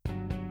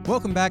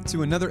Welcome back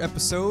to another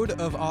episode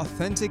of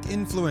Authentic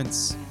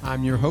Influence.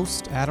 I'm your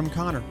host, Adam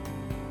Connor.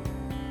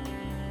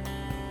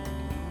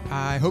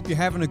 I hope you're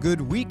having a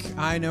good week.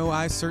 I know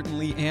I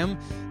certainly am.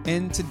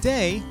 And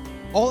today,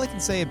 all I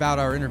can say about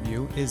our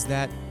interview is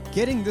that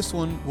getting this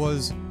one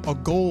was a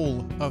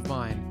goal of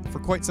mine for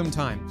quite some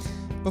time.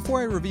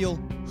 Before I reveal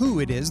who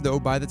it is, though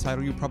by the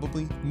title you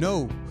probably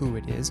know who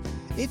it is,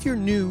 if you're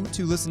new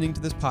to listening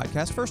to this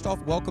podcast, first off,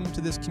 welcome to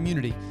this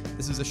community.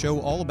 This is a show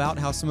all about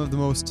how some of the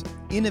most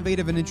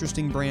innovative and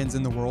interesting brands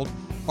in the world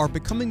are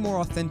becoming more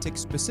authentic,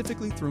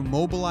 specifically through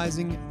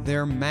mobilizing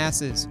their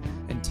masses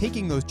and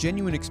taking those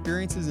genuine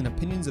experiences and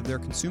opinions of their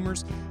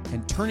consumers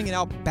and turning it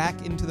out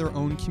back into their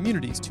own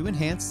communities to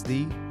enhance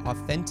the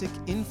authentic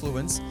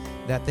influence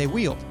that they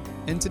wield.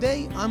 And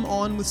today, I'm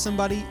on with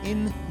somebody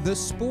in the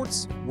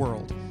sports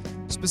world,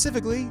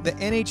 specifically the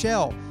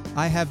NHL.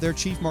 I have their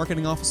Chief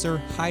Marketing Officer,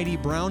 Heidi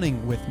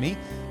Browning, with me,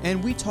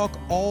 and we talk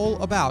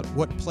all about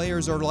what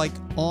players are like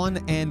on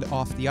and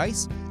off the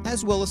ice,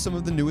 as well as some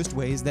of the newest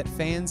ways that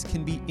fans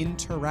can be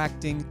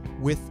interacting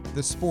with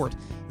the sport.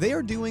 They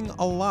are doing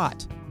a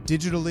lot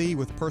digitally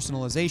with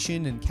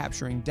personalization and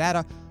capturing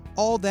data,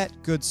 all that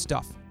good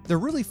stuff. They're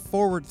really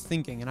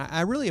forward-thinking, and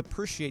I really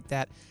appreciate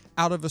that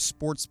out of a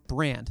sports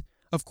brand.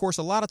 Of course,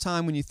 a lot of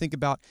time when you think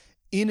about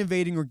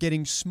innovating or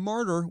getting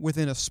smarter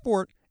within a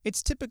sport,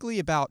 it's typically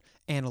about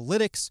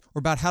analytics or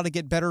about how to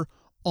get better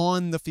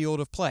on the field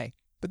of play.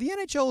 But the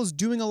NHL is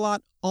doing a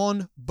lot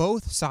on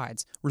both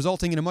sides,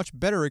 resulting in a much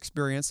better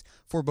experience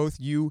for both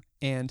you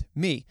and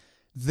me.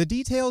 The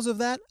details of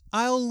that,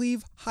 I'll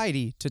leave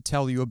Heidi to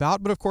tell you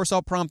about, but of course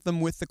I'll prompt them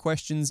with the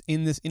questions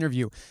in this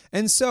interview.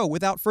 And so,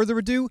 without further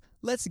ado,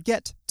 let's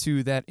get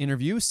to that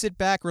interview. Sit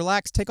back,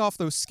 relax, take off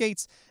those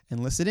skates, and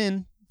listen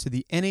in to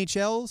the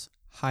NHL's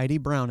Heidi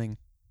Browning.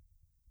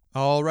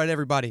 All right,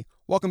 everybody,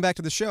 welcome back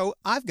to the show.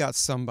 I've got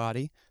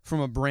somebody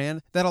from a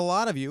brand that a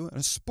lot of you, and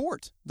a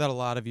sport that a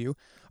lot of you,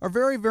 are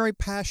very, very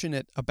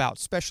passionate about,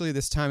 especially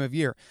this time of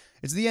year.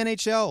 It's the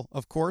NHL,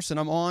 of course, and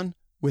I'm on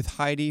with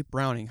Heidi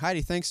Browning.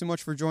 Heidi, thanks so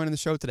much for joining the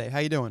show today. How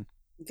you doing?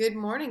 Good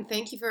morning.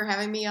 Thank you for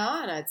having me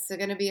on. It's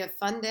going to be a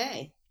fun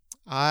day.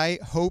 I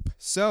hope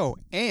so.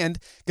 And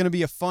going to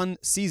be a fun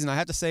season. I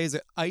have to say as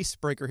an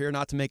icebreaker here,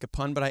 not to make a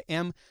pun, but I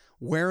am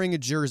wearing a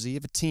jersey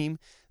of a team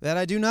that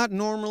I do not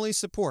normally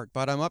support,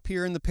 but I'm up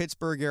here in the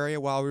Pittsburgh area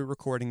while we're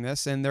recording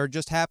this, and there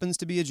just happens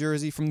to be a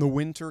jersey from the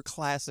Winter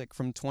Classic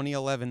from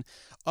 2011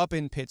 up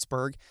in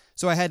Pittsburgh,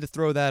 so I had to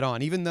throw that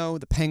on. Even though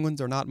the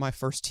Penguins are not my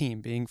first team,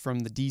 being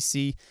from the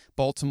D.C.,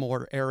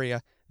 Baltimore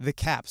area, the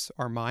Caps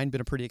are mine. Been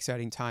a pretty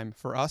exciting time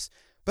for us.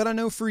 But I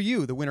know for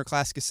you, the Winter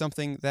Classic is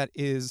something that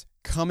is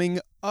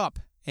coming up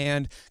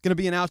and going to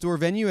be an outdoor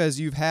venue as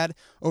you've had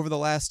over the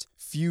last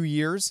few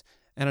years.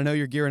 And I know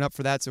you're gearing up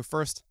for that. So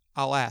first,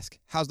 I'll ask,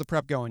 how's the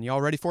prep going? You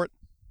all ready for it?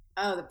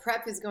 Oh, the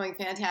prep is going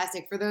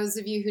fantastic. For those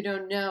of you who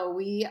don't know,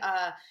 we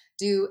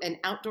do an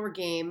outdoor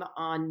game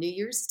on New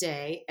Year's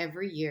Day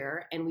every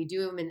year, and we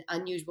do them in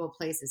unusual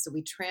places. So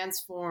we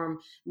transform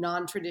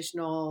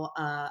non-traditional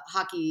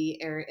hockey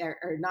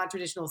or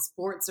non-traditional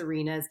sports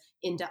arenas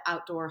into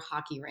outdoor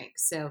hockey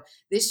rinks. So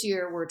this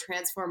year we're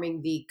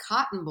transforming the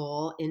Cotton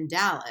Bowl in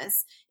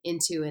Dallas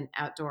into an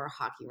outdoor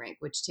hockey rink,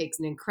 which takes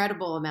an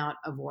incredible amount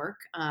of work,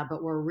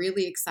 but we're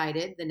really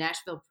excited. The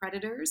Nashville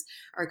Predators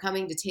are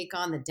coming to take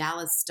on the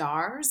Dallas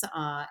Stars,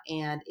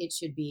 and it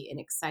should be an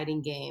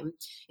exciting game.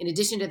 In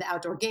addition to the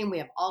outdoor game, we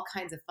have all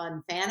kinds of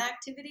fun fan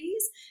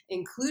activities,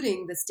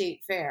 including the state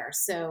fair.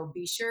 So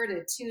be sure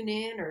to tune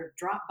in or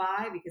drop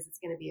by because it's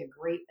going to be a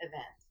great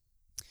event.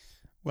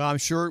 Well, I'm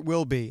sure it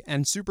will be,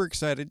 and super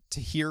excited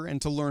to hear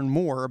and to learn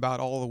more about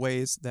all the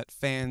ways that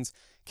fans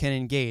can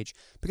engage.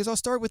 Because I'll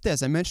start with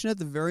this. I mentioned at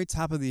the very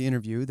top of the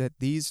interview that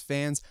these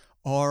fans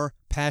are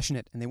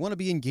passionate and they want to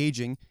be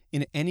engaging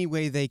in any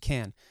way they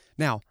can.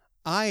 Now,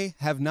 I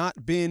have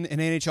not been an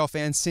NHL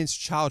fan since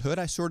childhood.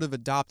 I sort of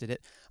adopted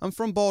it. I'm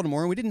from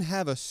Baltimore, and we didn't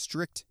have a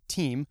strict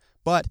team,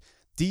 but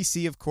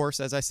DC, of course,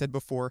 as I said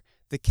before,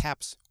 the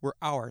Caps were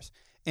ours.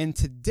 And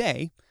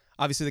today,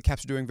 obviously the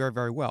Caps are doing very,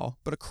 very well,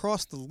 but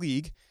across the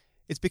league,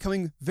 it's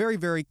becoming very,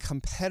 very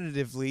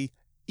competitively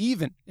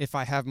even, if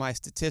I have my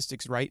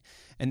statistics right.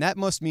 And that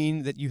must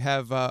mean that you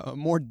have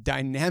more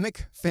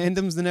dynamic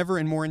fandoms than ever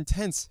and more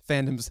intense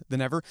fandoms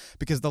than ever,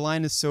 because the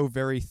line is so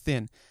very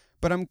thin.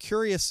 But I'm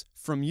curious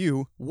from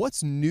you,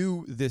 what's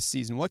new this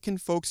season? What can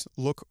folks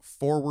look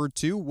forward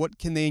to? What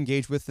can they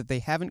engage with that they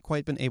haven't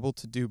quite been able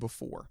to do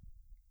before?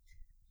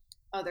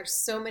 Oh, there's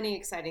so many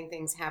exciting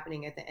things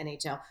happening at the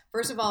NHL.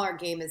 First of all, our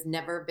game has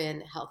never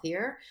been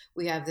healthier.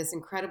 We have this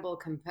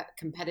incredible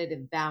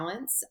competitive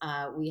balance.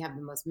 We have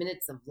the most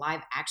minutes of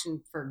live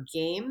action per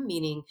game,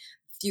 meaning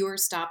fewer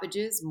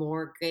stoppages,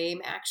 more game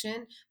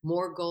action,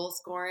 more goal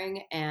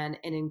scoring, and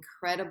an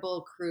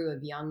incredible crew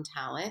of young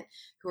talent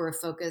who are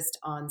focused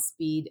on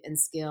speed and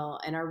skill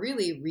and are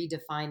really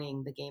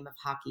redefining the game of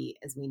hockey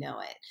as we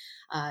know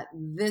it.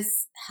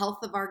 This health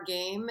of our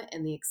game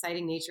and the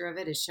exciting nature of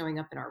it is showing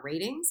up in our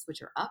ratings,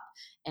 which are up,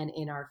 and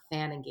in our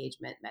fan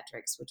engagement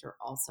metrics, which are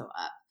also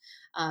up.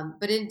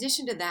 But in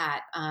addition to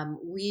that,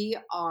 we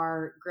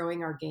are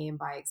growing our game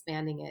by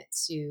expanding it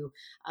to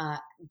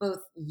both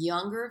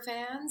younger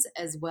fans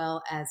as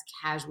well as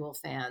casual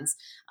fans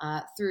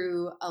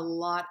through a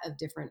lot of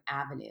different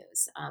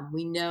avenues.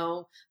 We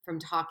know from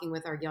talking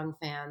with our young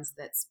fans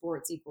that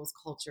sports equals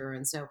culture.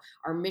 And so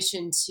our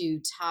mission to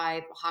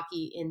tie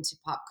hockey into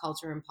pop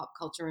culture and pop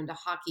culture into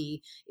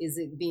hockey is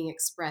being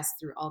expressed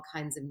through all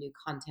kinds of new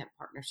content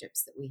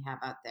partnerships that we have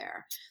out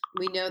there.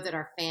 We know that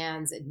our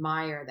fans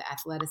admire the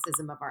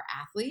athleticism of our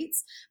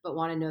athletes, but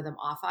want to know them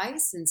off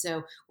ice. And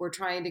so we're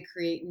trying to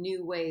create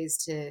new ways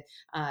to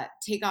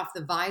take off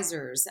the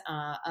visors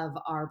of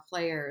our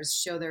players,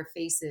 show their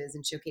faces,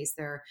 and showcase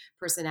their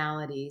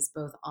personalities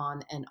both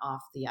on and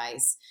off the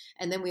ice.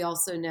 And then we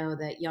also know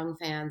that young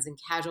fans and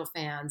casual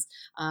fans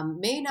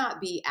may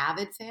not be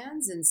avid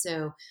fans, and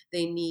so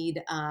they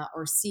need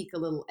or seek a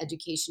little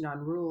education on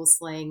rules,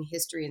 slang,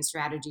 history, and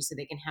strategy so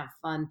they can have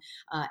fun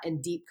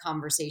and deep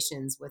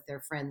conversations with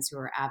their friends who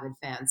are avid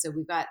fans. So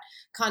we've got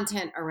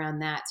content around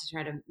that to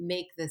try to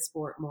make the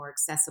sport more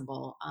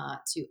accessible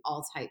to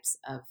all types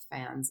of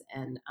fans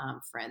and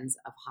friends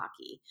of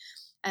hockey.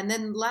 And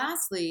then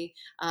lastly,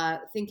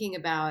 thinking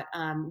about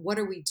what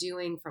are we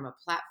doing from a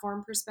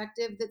platform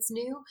perspective that's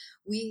new,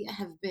 we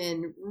have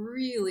been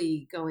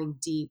really going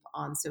deep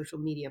on social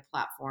media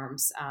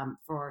platforms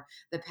for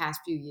the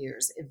past few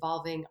years,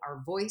 evolving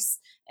our voice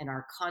and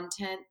our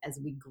content as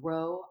we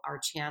grow our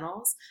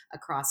channels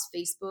across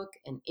Facebook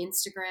and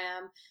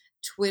Instagram,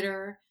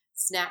 Twitter,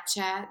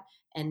 Snapchat,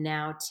 and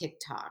now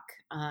TikTok.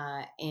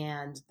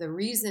 And the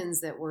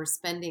reasons that we're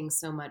spending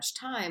so much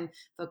time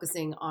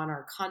focusing on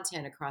our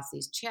content across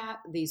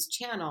these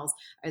channels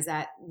is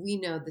that we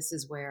know this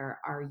is where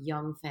our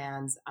young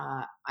fans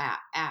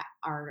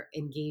are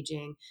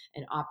engaging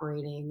and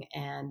operating,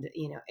 and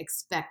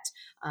expect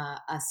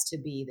us to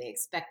be. They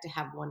expect to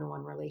have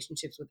one-to-one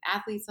relationships with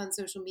athletes on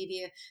social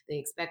media. They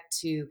expect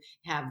to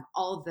have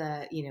all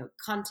the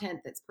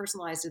content that's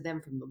personalized to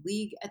them from the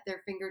league at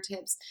their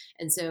fingertips.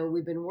 And so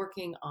we've been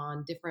working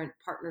on different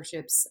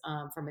partnerships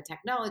from a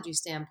technology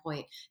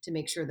standpoint to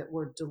make sure that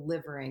we're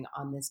delivering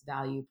on this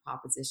value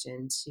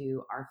proposition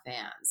to our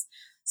fans.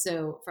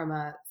 So from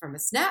a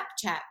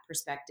Snapchat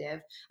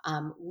perspective,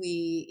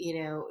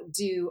 we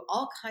do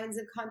all kinds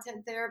of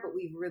content there, but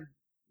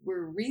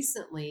we're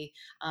recently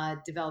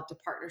developed a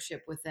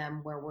partnership with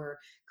them where we're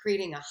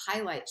creating a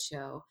highlight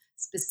show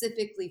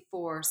specifically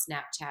for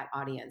Snapchat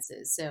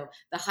audiences. So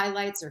the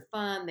highlights are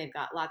fun. They've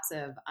got lots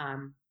of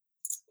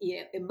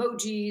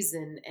emojis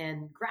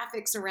and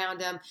graphics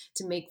around them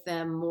to make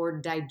them more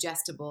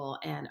digestible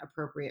and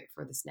appropriate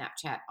for the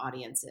Snapchat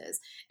audiences.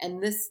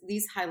 And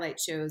these highlight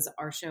shows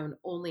are shown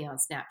only on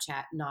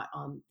Snapchat, not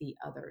on the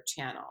other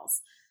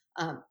channels.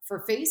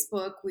 For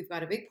Facebook, we've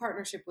got a big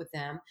partnership with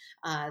them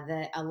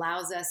that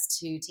allows us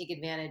to take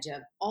advantage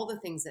of all the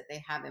things that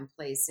they have in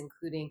place,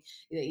 including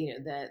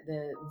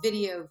the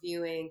video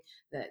viewing,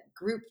 the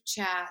group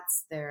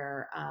chats,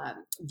 their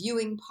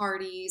viewing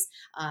parties,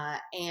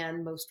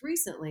 and most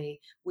recently,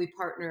 we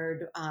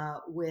partnered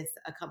with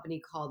a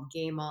company called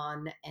Game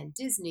On and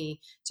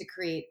Disney to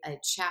create a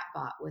chat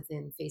bot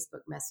within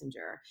Facebook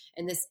Messenger.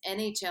 And this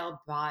NHL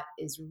bot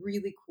is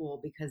really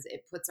cool because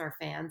it puts our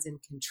fans in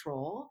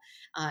control.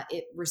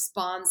 It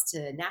responds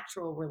to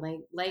natural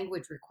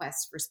language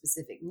requests for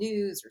specific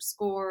news or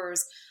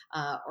scores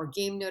or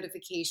game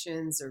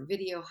notifications or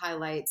video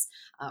highlights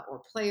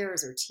or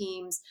players or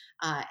teams.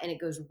 And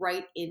it goes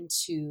right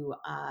into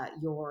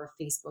your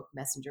Facebook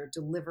Messenger,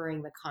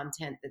 delivering the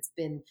content that's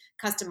been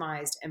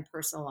customized and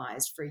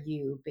personalized for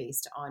you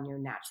based on your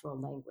natural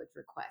language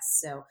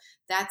requests. So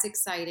that's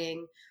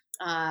exciting.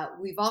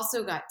 We've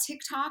also got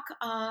TikTok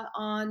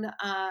on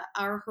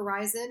our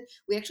horizon.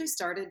 We actually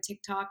started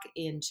TikTok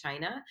in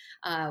China,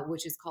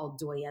 which is called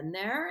Douyin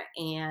there,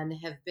 and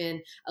have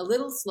been a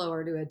little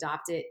slower to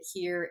adopt it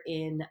here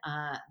in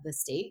the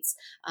States.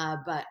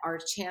 But our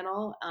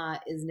channel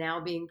is now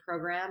being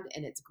programmed,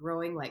 and it's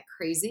growing like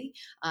crazy.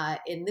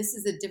 And this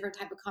is a different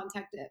type of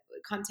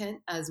content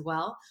as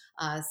well,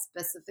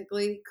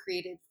 specifically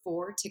created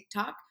for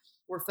TikTok.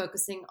 We're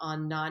focusing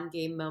on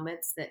non-game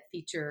moments that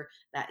feature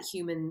that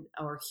human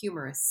or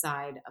humorous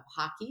side of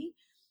hockey.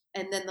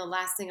 And then the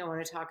last thing I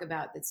want to talk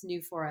about that's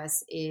new for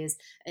us is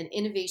an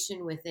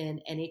innovation within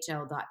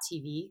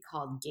NHL.tv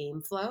called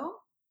Game Flow.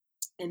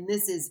 And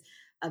this is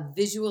a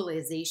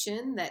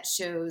visualization that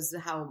shows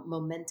how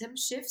momentum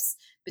shifts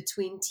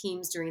between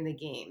teams during the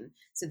game.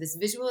 So this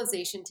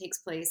visualization takes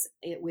place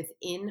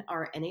within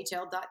our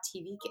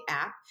NHL.tv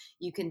app.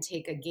 You can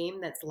take a game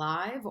that's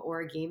live or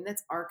a game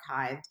that's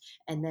archived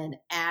and then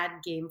add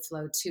game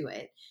flow to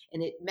it.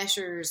 And it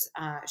measures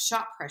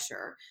shot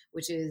pressure,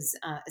 which is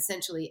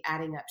essentially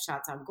adding up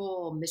shots on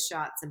goal, missed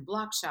shots, and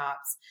block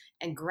shots,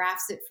 and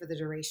graphs it for the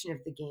duration of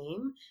the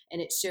game.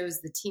 And it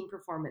shows the team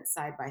performance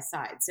side by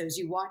side. So as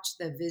you watch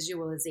the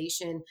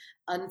visualization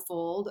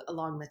unfold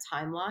along the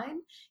timeline,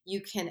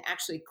 you can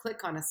actually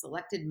click on a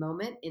selected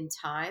moment in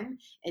time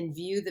and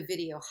view the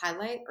video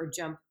highlight or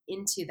jump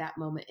into that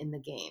moment in the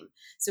game.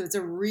 So it's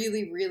a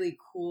really, really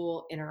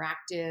cool,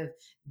 interactive,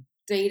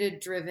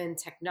 data-driven,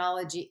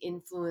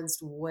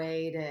 technology-influenced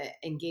way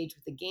to engage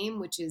with the game,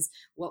 which is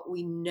what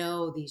we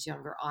know these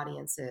younger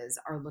audiences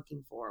are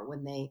looking for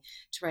when they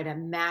try to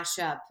mash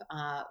up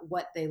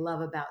what they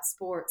love about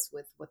sports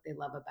with what they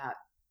love about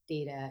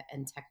data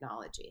and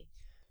technology.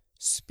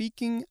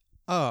 Speaking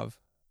of,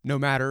 no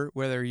matter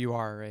whether you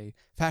are a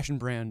fashion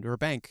brand or a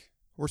bank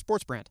or a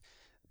sports brand,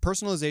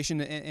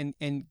 personalization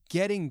and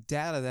getting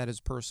data that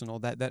is personal,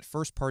 that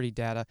first party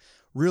data,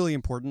 really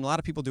important. A lot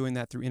of people doing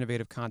that through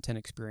innovative content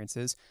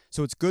experiences.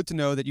 So it's good to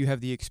know that you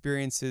have the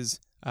experiences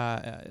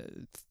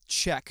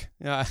check,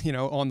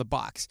 on the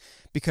box,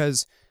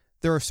 because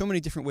there are so many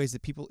different ways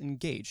that people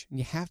engage, and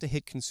you have to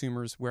hit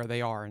consumers where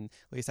they are. And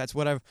at least that's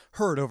what I've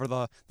heard over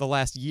the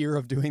last year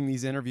of doing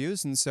these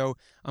interviews. And so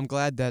I'm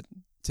glad that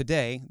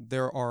today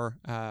there are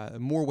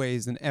more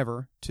ways than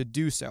ever to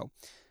do so.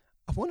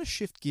 I want to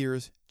shift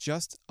gears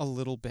just a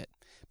little bit,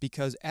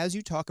 because as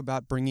you talk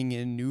about bringing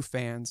in new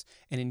fans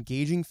and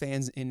engaging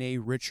fans in a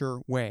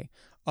richer way,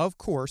 of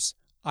course,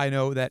 I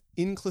know that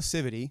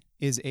inclusivity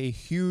is a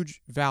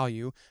huge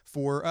value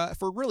for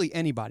really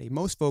anybody,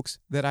 most folks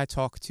that I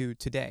talk to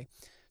today.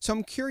 So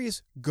I'm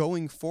curious,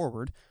 going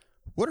forward,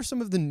 what are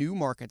some of the new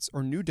markets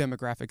or new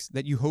demographics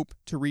that you hope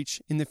to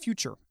reach in the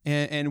future?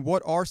 And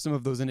what are some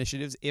of those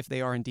initiatives, if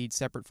they are indeed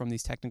separate from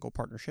these technical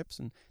partnerships,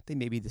 and they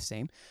may be the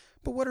same,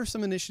 but what are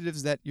some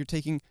initiatives that you're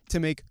taking to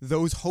make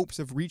those hopes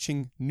of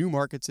reaching new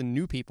markets and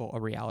new people a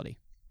reality?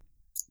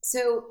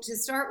 So to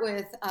start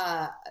with,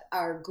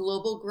 our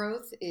global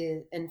growth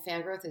and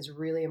fan growth is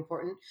really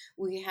important.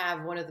 We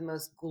have one of the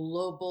most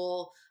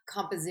global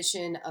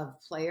composition of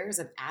players,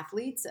 of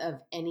athletes, of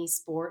any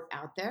sport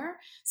out there.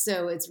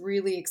 So it's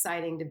really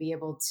exciting to be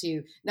able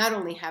to not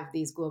only have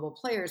these global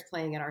players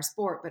playing in our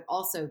sport, but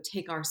also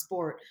take our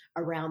sport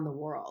around the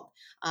world.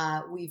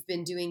 We've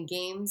been doing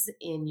games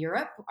in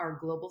Europe, our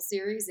global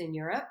series in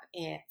Europe,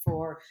 and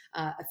for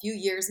a few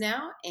years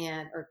now,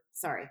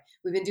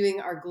 we've been doing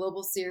our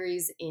global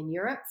series in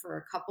Europe for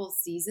a couple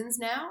seasons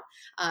now.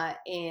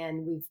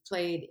 And we've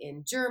played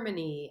in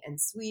Germany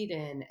and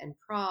Sweden and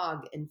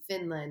Prague and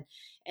Finland.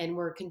 And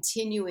we're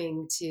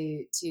continuing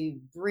to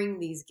bring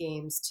these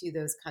games to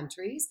those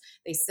countries.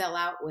 They sell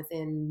out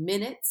within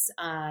minutes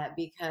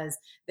because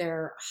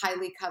they're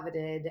highly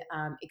coveted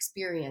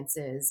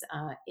experiences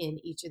in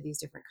each of these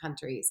different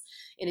countries.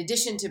 In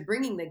addition to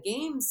bringing the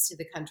games to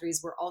the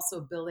countries, we're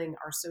also building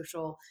our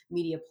social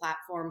media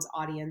platforms,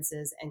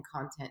 audiences, and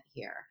content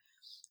here.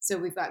 So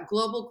we've got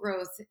global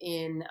growth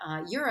in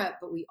Europe,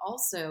 but we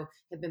also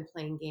have been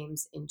playing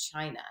games in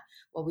China.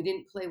 Well, we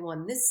didn't play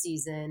one this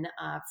season.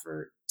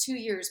 For 2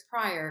 years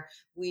prior,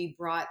 we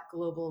brought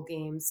global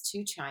games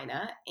to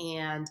China,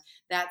 and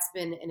that's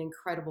been an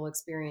incredible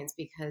experience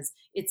because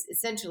it's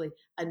essentially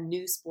a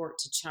new sport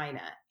to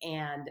China,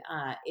 and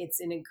it's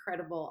an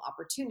incredible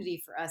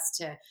opportunity for us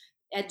to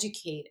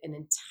educate an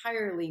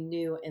entirely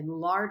new and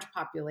large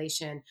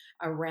population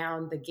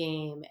around the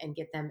game and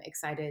get them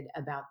excited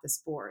about the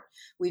sport.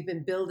 We've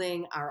been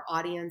building our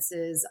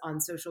audiences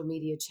on social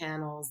media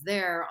channels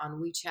there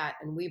on WeChat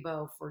and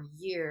Weibo for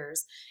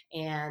years,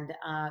 and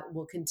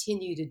will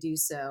continue to do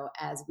so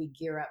as we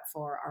gear up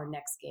for our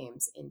next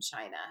games in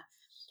China.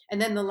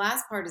 And then the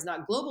last part is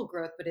not global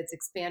growth, but it's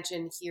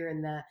expansion here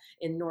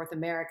in North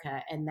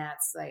America, and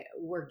that's like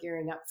we're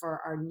gearing up for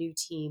our new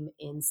team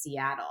in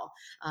Seattle,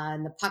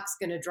 and the puck's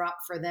going to drop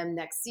for them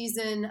next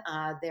season.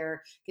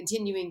 They're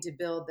continuing to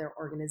build their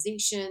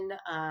organization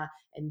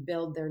and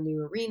build their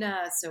new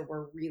arena, so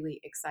we're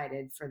really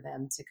excited for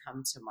them to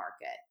come to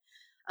market.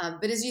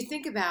 But as you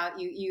think about,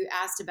 you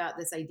asked about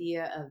this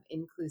idea of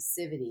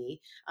inclusivity.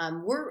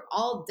 We're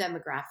all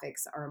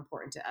demographics are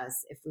important to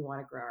us if we want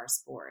to grow our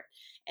sport.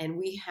 And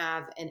we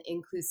have an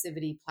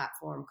inclusivity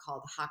platform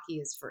called Hockey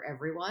is for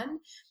Everyone,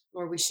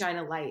 where we shine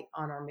a light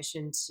on our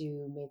mission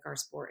to make our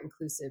sport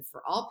inclusive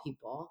for all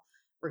people,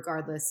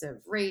 regardless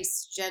of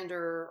race,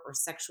 gender, or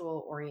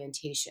sexual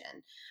orientation.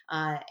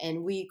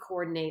 And we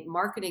coordinate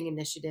marketing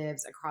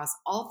initiatives across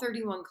all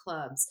 31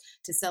 clubs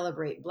to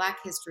celebrate Black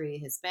history,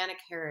 Hispanic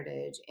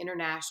heritage,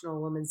 International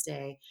Women's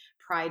Day,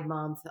 Pride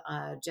Month,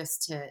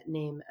 just to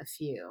name a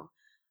few.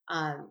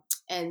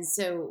 And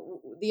so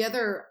the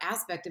other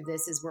aspect of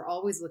this is we're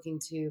always looking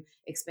to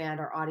expand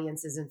our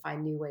audiences and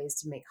find new ways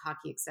to make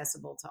hockey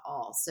accessible to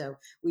all. So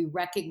we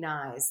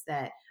recognize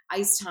that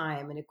ice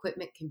time and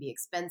equipment can be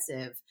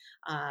expensive,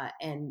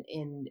 and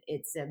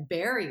it's a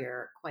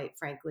barrier, quite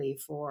frankly,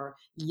 for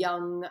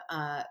young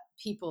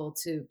people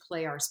to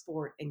play our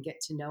sport and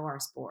get to know our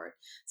sport.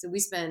 So we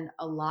spend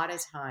a lot of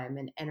time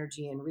and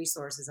energy and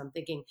resources on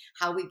thinking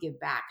how we give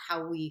back,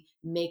 how we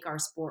make our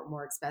sport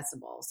more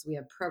accessible. So we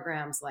have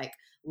programs like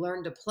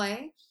Learn to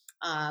Play,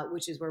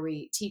 which is where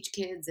we teach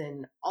kids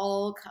in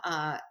all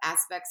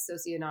aspects,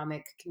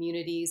 socioeconomic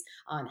communities,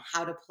 on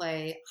how to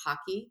play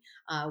hockey,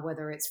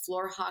 whether it's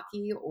floor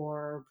hockey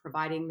or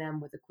providing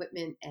them with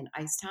equipment and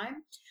ice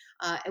time.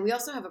 And we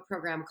also have a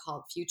program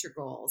called Future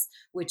Goals,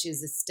 which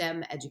is a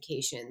STEM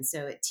education.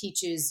 So it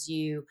teaches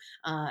you,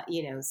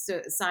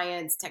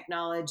 science,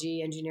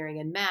 technology, engineering,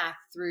 and math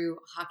through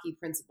hockey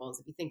principles.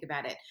 If you think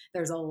about it,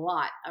 there's a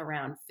lot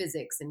around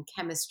physics and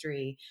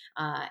chemistry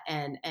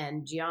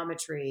and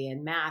geometry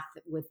and math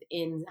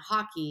within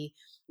hockey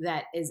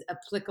that is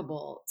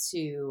applicable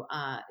to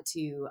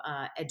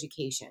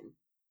education.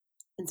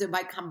 And so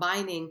by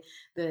combining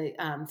the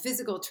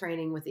physical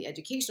training with the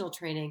educational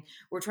training,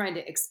 we're trying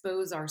to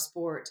expose our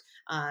sport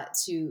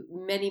to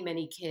many,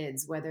 many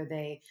kids, whether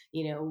they,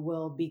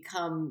 will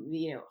become,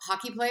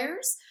 hockey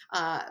players,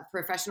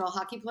 professional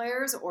hockey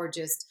players, or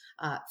just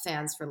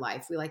fans for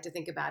life. We like to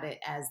think about it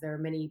as there are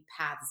many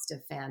paths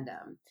to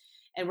fandom.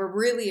 And we're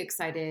really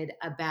excited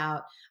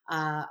about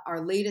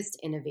our latest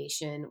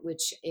innovation,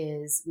 which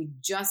is we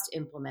just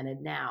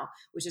implemented now,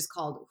 which is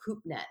called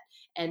HoopNet.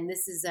 And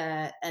this is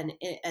a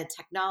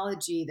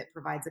technology that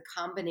provides a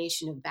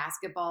combination of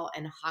basketball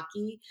and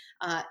hockey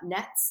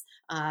nets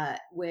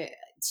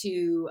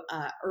to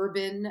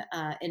urban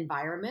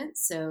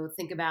environments. So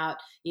think about,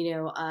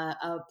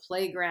 a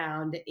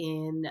playground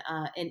in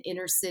an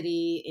inner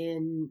city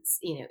in,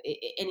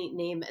 any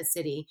name a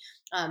city.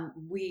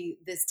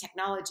 This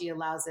technology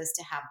allows us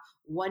to have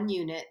one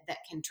unit that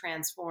can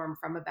transform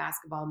from a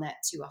basketball net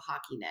to a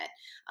hockey net.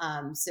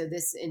 So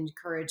this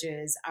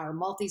encourages our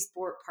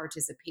multi-sport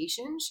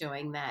participation,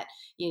 showing that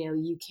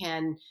you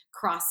can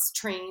cross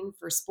train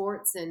for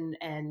sports and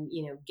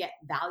get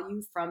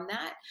value from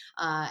that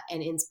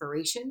and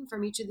inspiration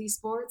from each of these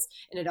sports.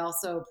 And it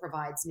also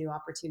provides new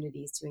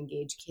opportunities to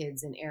engage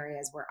kids in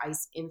areas where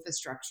ice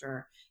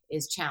infrastructure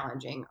is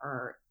challenging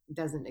or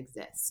doesn't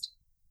exist.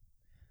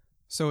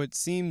 So it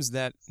seems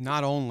that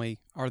not only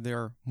are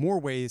there more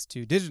ways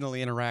to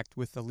digitally interact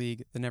with the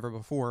league than ever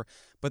before,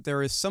 but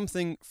there is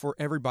something for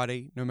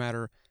everybody, no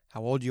matter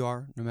how old you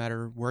are, no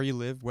matter where you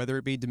live, whether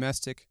it be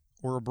domestic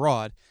or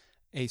abroad,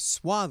 a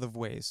swath of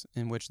ways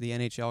in which the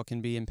NHL can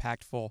be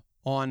impactful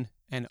on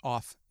and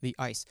off the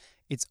ice.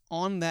 It's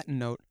on that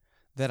note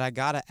that I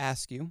got to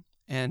ask you,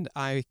 and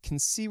I can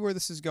see where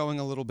this is going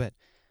a little bit,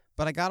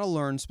 but I got to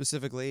learn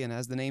specifically, and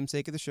as the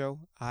namesake of the show,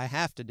 I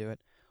have to do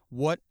it,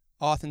 what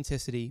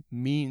authenticity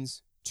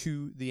means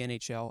to the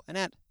NHL and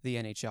at the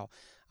NHL.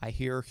 I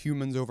hear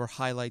humans over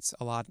highlights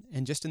a lot,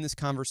 and just in this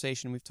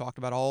conversation, we've talked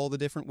about all the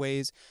different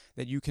ways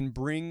that you can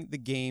bring the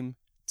game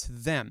to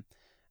them.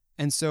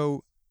 And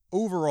so,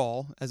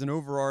 overall, as an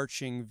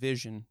overarching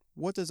vision,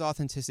 what does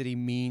authenticity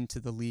mean to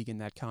the league in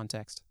that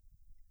context?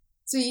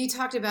 So you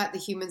talked about the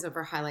humans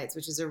over highlights,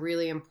 which is a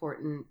really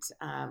important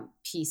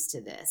piece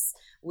to this,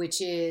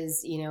 which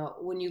is,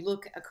 when you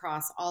look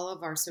across all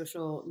of our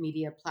social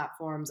media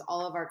platforms,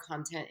 all of our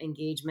content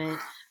engagement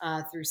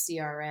through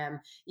CRM,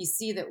 you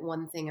see that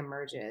one thing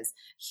emerges: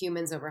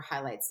 humans over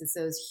highlights. It's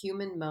those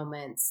human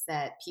moments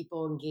that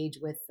people engage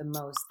with the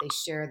most, they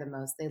share the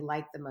most, they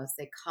like the most,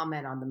 they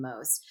comment on the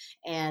most.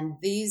 And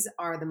these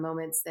are the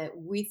moments that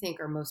we think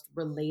are most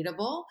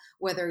relatable,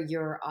 whether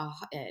you're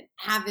an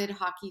avid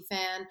hockey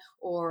fan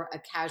or a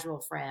casual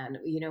fan.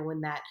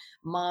 When that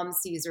mom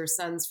sees her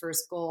son's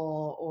first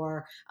goal,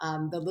 or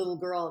the little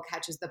girl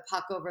catches the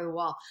puck over the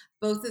wall.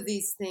 Both of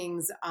these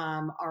things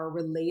are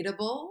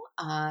relatable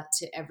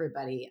to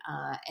everybody.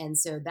 And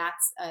so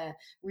that's a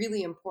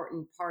really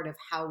important part of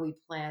how we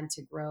plan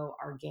to grow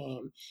our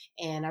game.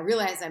 And I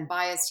realize I'm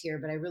biased here,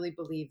 but I really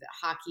believe that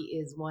hockey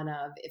is one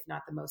of, if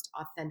not the most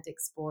authentic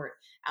sport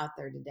out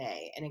there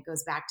today. And it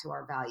goes back to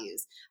our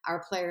values.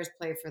 Our players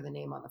play for the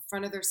name on the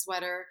front of their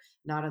sweater,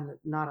 not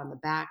on the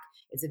back.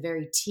 It's a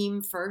very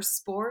team first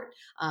sport,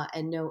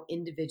 and no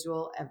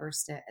individual ever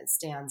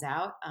stands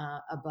out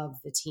above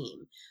the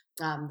team.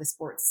 The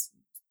sport's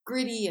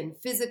gritty and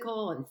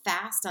physical and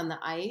fast on the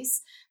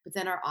ice, but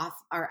then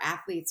our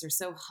athletes are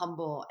so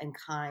humble and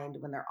kind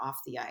when they're off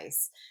the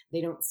ice.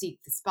 They don't seek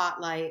the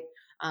spotlight.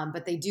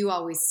 But they do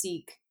always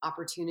seek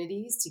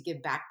opportunities to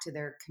give back to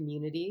their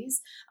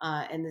communities.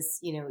 And this,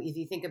 if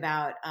you think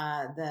about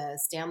the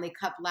Stanley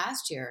Cup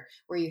last year,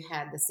 where you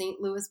had the St.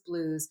 Louis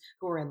Blues,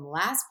 who were in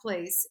last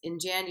place in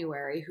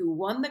January, who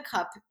won the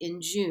cup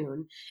in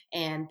June.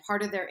 And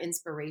part of their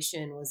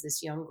inspiration was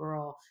this young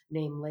girl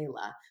named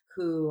Layla,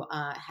 who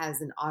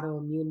has an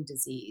autoimmune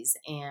disease.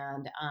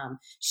 And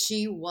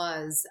she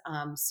was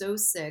so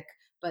sick,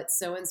 but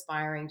so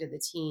inspiring to the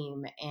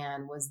team,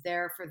 and was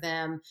there for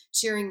them,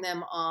 cheering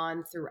them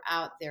on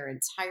throughout their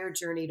entire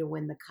journey to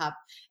win the cup.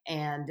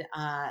 And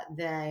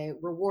they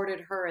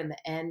rewarded her in the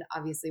end,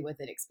 obviously, with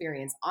an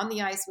experience on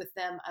the ice with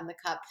them on the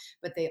cup,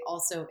 but they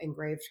also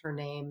engraved her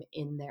name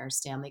in their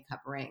Stanley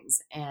Cup rings.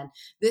 And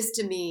this,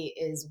 to me,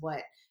 is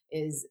what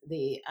is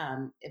the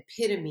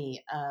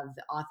epitome of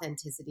the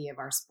authenticity of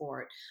our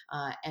sport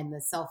and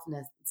the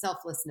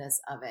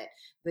selflessness of it.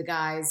 The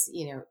guys,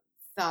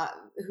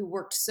 who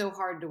worked so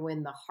hard to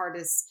win the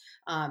hardest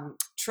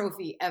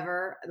trophy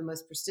ever, the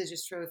most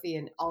prestigious trophy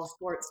in all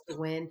sports to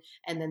win,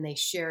 and then they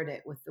shared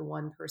it with the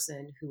one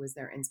person who was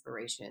their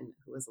inspiration,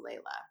 who was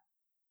Layla.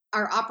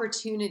 our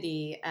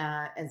opportunity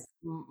as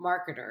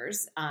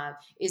marketers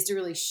is to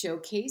really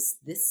showcase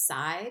this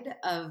side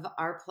of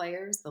our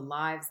players, the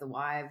lives, the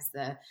wives,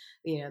 the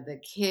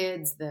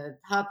kids, the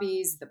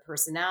puppies, the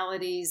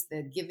personalities,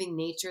 the giving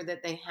nature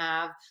that they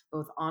have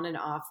both on and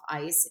off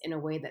ice in a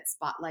way that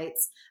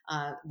spotlights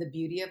the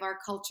beauty of our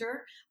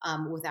culture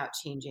without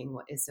changing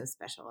what is so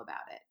special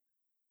about it.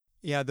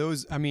 Yeah,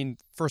 those. I mean,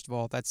 first of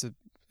all, that's a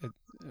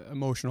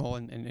emotional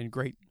and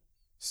great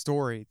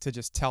story to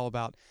just tell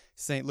about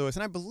St. Louis,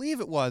 and I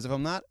believe it was, if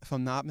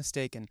I'm not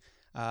mistaken.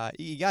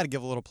 You got to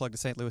give a little plug to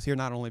St. Louis here,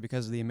 not only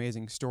because of the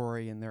amazing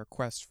story and their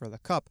quest for the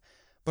cup,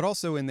 but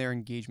also in their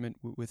engagement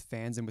with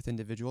fans and with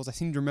individuals. I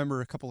seem to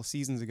remember a couple of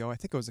seasons ago, I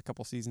think it was a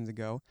couple of seasons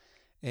ago,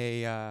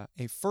 a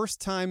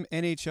first-time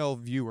NHL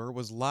viewer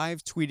was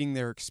live tweeting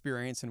their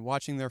experience and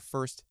watching their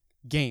first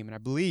game, and I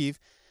believe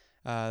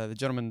the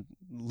gentleman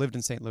lived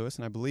in St. Louis,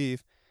 and I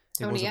believe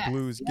it was Tony a X,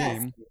 Blues yes.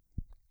 game,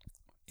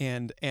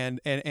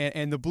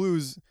 and the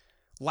Blues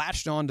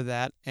latched on to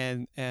that,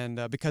 and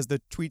because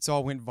the tweets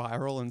all went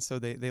viral, and so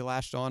they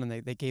latched on, and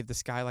they gave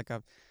this guy like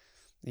a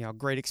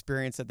great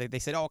experience, that they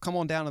said, oh, come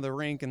on down to the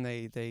rink, and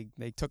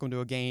they took him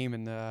to a game,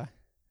 and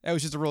it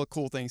was just a really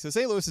cool thing. So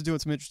St. Louis is doing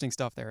some interesting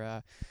stuff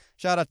there.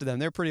 Shout out to them.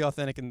 They're pretty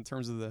authentic in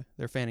terms of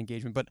their fan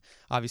engagement, but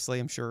obviously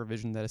I'm sure a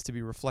vision that is to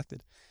be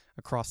reflected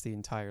across the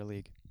entire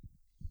league.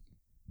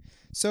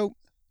 So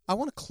I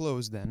want to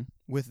close then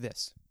with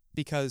this,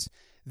 because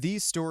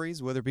these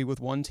stories, whether it be with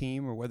one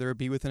team or whether it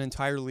be with an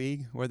entire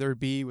league, whether it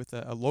be with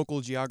a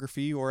local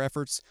geography or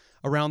efforts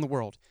around the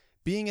world,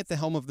 being at the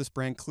helm of this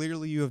brand,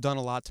 clearly you have done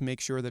a lot to make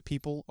sure that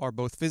people are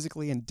both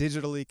physically and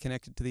digitally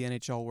connected to the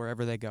NHL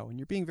wherever they go. And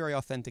you're being very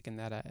authentic in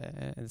that.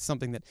 And it's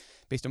something that,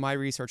 based on my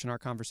research and our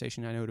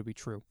conversation, I know to be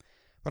true.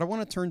 But I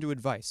want to turn to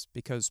advice,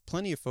 because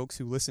plenty of folks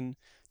who listen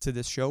to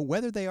this show,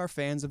 whether they are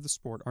fans of the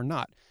sport or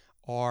not,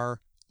 are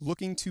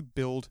looking to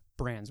build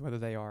brands, whether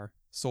they are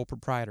sole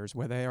proprietors,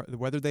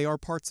 whether they are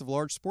parts of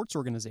large sports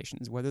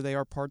organizations, whether they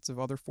are parts of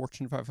other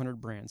Fortune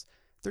 500 brands.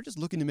 They're just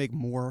looking to make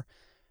more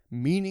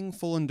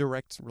meaningful and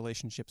direct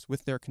relationships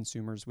with their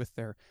consumers, with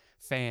their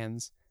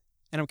fans.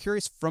 And I'm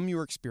curious, from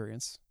your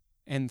experience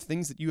and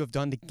things that you have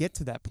done to get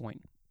to that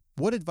point,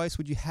 what advice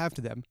would you have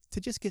to them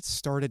to just get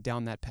started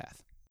down that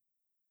path?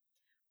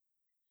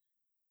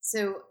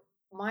 So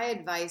my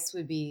advice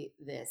would be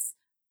this: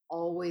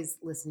 always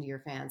listen to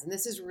your fans. And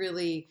this is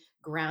really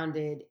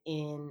grounded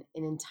in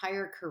an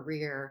entire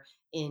career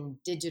in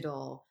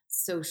digital,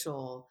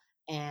 social,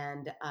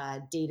 and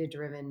data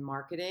driven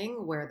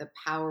marketing, where the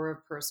power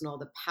of personal,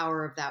 the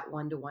power of that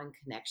one to one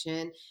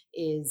connection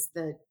is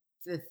the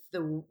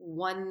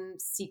one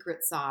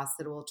secret sauce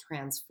that will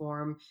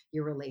transform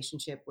your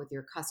relationship with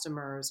your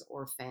customers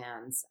or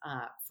fans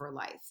for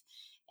life.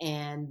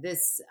 And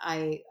this,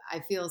 I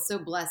feel so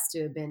blessed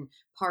to have been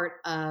part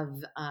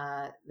of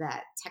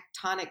that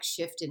tectonic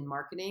shift in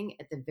marketing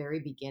at the very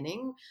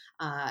beginning,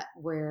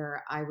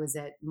 where I was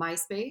at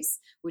MySpace,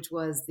 which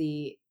was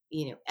the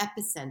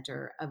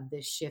epicenter of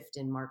this shift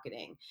in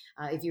marketing.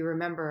 If you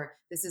remember,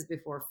 this is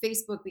before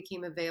Facebook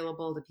became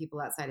available to people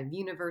outside of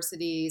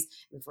universities,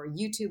 before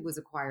YouTube was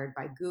acquired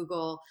by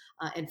Google,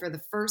 and for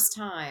the first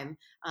time,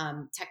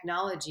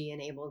 technology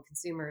enabled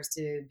consumers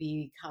to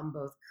become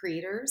both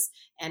creators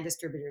and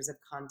distributors of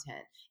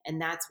content. And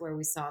that's where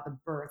we saw the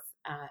birth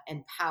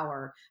and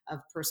power of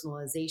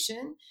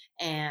personalization,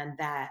 and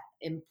that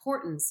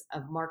importance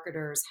of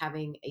marketers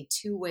having a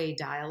two-way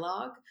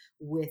dialogue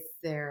with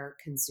their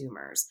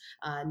consumers.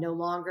 No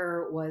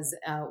longer was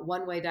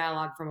one-way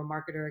dialogue from a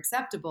marketer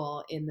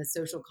acceptable in the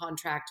social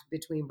contract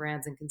between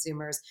brands and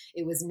consumers.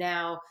 It was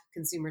now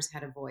consumers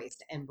had a voice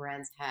and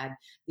brands had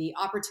the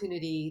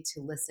opportunity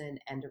to listen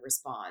and to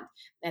respond.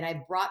 And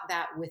I brought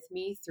that with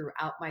me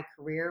throughout my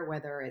career,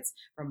 whether it's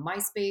from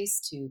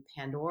MySpace to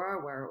Pandora,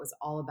 where it was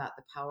all about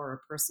the power of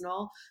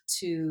personal,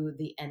 to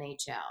the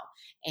NHL.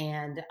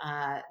 And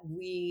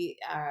we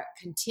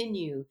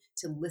continue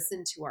to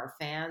listen to our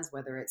fans,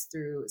 whether it's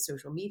through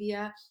social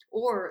media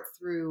or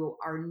through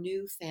our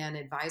new fan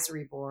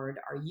advisory board,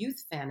 our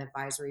youth fan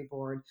advisory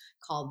board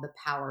called the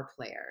Power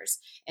Players.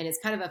 And it's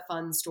kind of a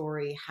fun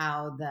story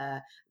how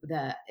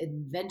the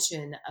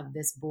invention of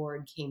this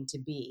board came to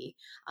be.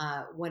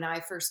 When I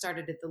first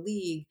started at the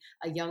league,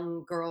 a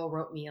young girl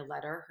wrote me a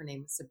letter. Her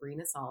name is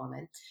Sabrina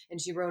Solomon, and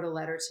she wrote a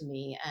letter to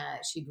me.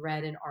 She'd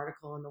read an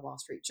article in the Wall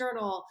Street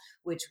Journal,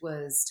 which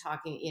was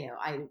talking,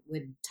 I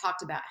would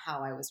talked about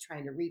how I was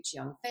trying to reach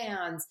young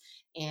fans,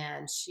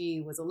 and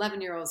she was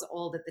 11 years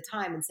old at the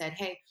time and said,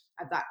 "Hey,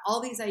 I've got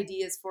all these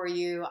ideas for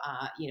you.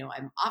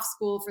 I'm off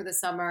school for the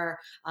summer.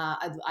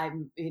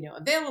 I'm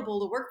available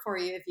to work for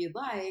you if you'd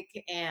like,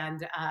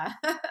 and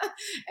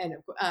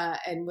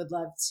and would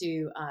love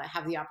to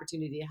have the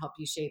opportunity to help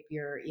you shape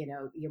your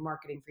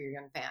marketing for your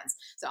young fans."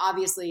 So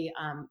obviously,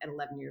 at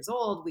 11 years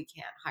old, we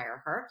can't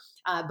hire her,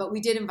 but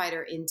we did invite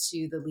her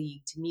into the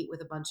league to meet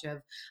with a bunch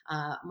of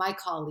my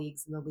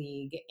colleagues in the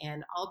league,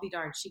 and I'll be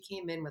darned, she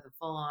came in with a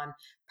full-on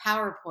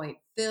PowerPoint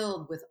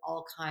filled with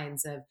all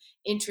kinds of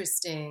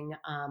interesting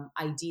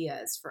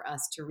ideas for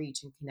us to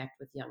reach and connect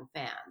with young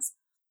fans.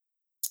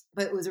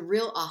 But it was a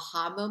real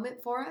aha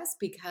moment for us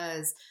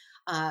because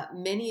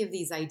many of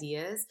these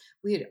ideas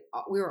we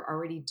were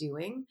already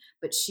doing,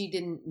 but she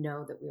didn't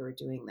know that we were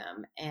doing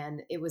them,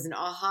 and it was an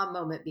aha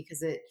moment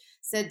because it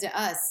said to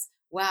us,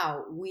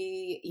 "Wow,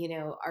 we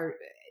are."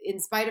 In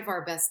spite of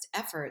our best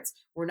efforts,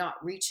 we're not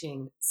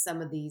reaching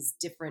some of these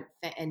different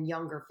and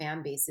younger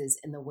fan bases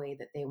in the way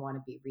that they want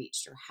to be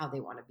reached or how they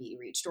want to be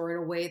reached or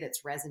in a way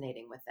that's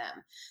resonating with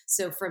them.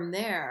 So from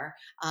there,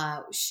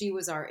 she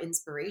was our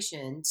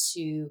inspiration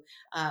to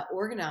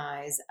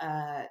organize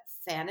a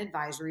fan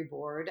advisory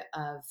board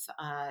of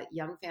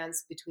young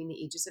fans between the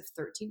ages of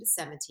 13 to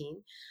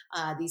 17.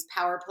 These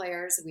power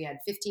players, we had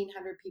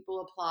 1,500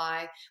 people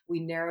apply. We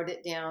narrowed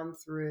it down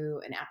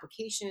through an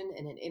application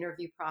and an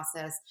interview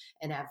process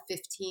and have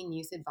 15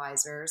 youth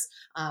advisors.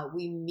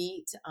 We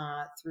meet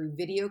through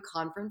video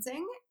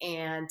conferencing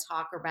and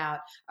talk about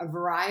a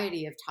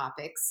variety of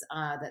topics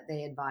that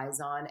they advise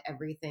on,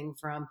 everything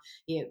from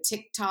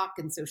TikTok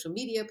and social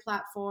media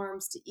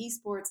platforms to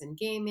esports and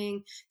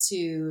gaming,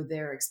 to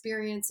their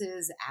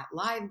experiences at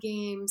live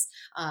games,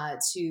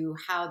 to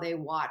how they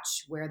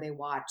watch, where they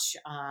watch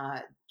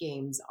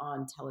games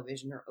on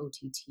television or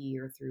OTT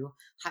or through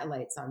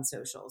highlights on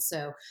social.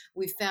 So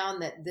we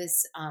found that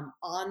this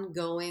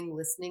ongoing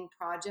listening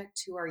project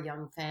to our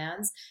young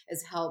fans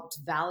has helped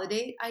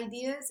validate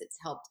ideas. It's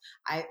helped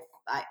I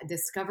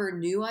discover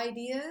new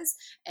ideas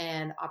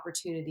and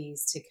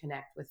opportunities to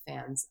connect with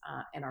fans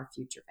and our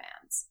future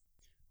fans.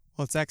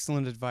 Well, it's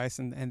excellent advice,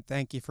 and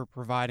thank you for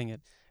providing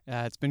it.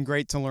 It's been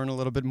great to learn a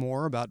little bit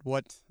more about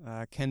what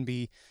can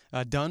be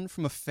done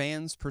from a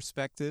fan's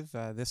perspective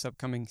this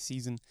upcoming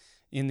season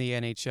in the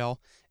NHL.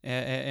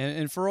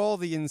 And for all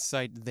the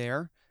insight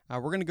there,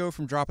 we're going to go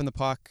from dropping the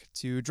puck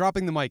to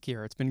dropping the mic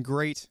here. It's been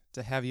great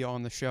to have you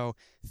on the show.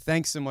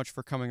 Thanks so much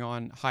for coming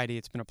on, Heidi.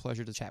 It's been a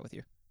pleasure to chat with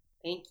you.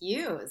 Thank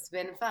you. It's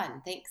been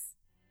fun. Thanks.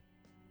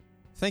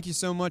 Thank you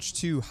so much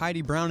to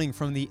Heidi Browning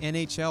from the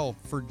NHL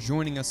for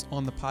joining us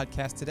on the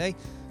podcast today.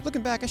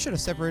 Looking back, I should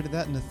have separated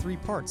that into 3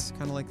 parts,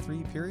 kind of like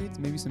 3 periods,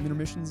 maybe some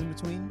intermissions in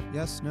between.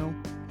 Yes, no?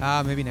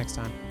 Maybe next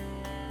time.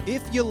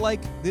 If you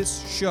like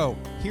this show,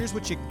 here's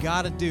what you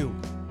gotta do.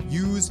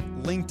 Use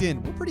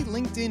LinkedIn. We're pretty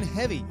LinkedIn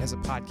heavy as a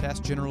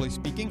podcast, generally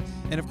speaking.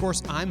 And of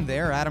course, I'm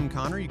there, Adam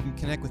Connor. You can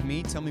connect with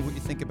me, tell me what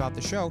you think about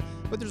the show.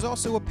 But there's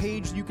also a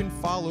page you can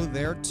follow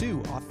there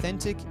too,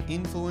 Authentic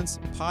Influence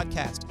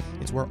Podcast.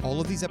 It's where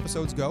all of these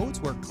episodes go. It's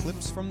where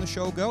clips from the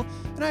show go.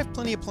 And I have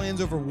plenty of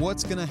plans over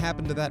what's going to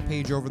happen to that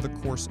page over the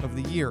course of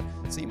the year.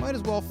 So you might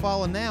as well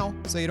follow now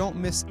so you don't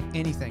miss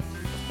anything.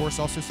 Of course,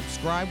 also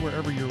subscribe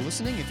wherever you're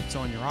listening, if it's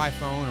on your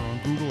iPhone or on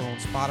Google or on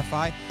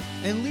Spotify.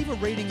 And leave a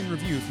rating and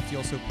review if you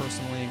feel so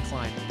personally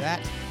inclined.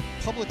 That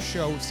public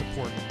show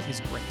support is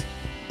great.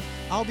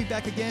 I'll be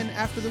back again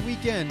after the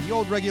weekend. The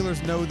old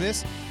regulars know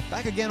this.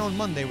 Back again on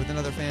Monday with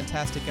another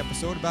fantastic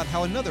episode about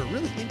how another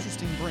really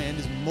interesting brand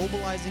is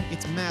mobilizing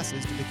its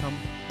masses to become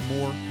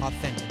more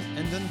authentic.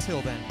 And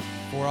until then,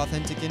 for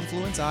Authentic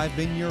Influence, I've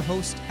been your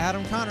host,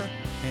 Adam Connor,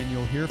 and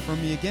you'll hear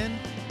from me again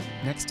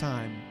next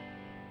time.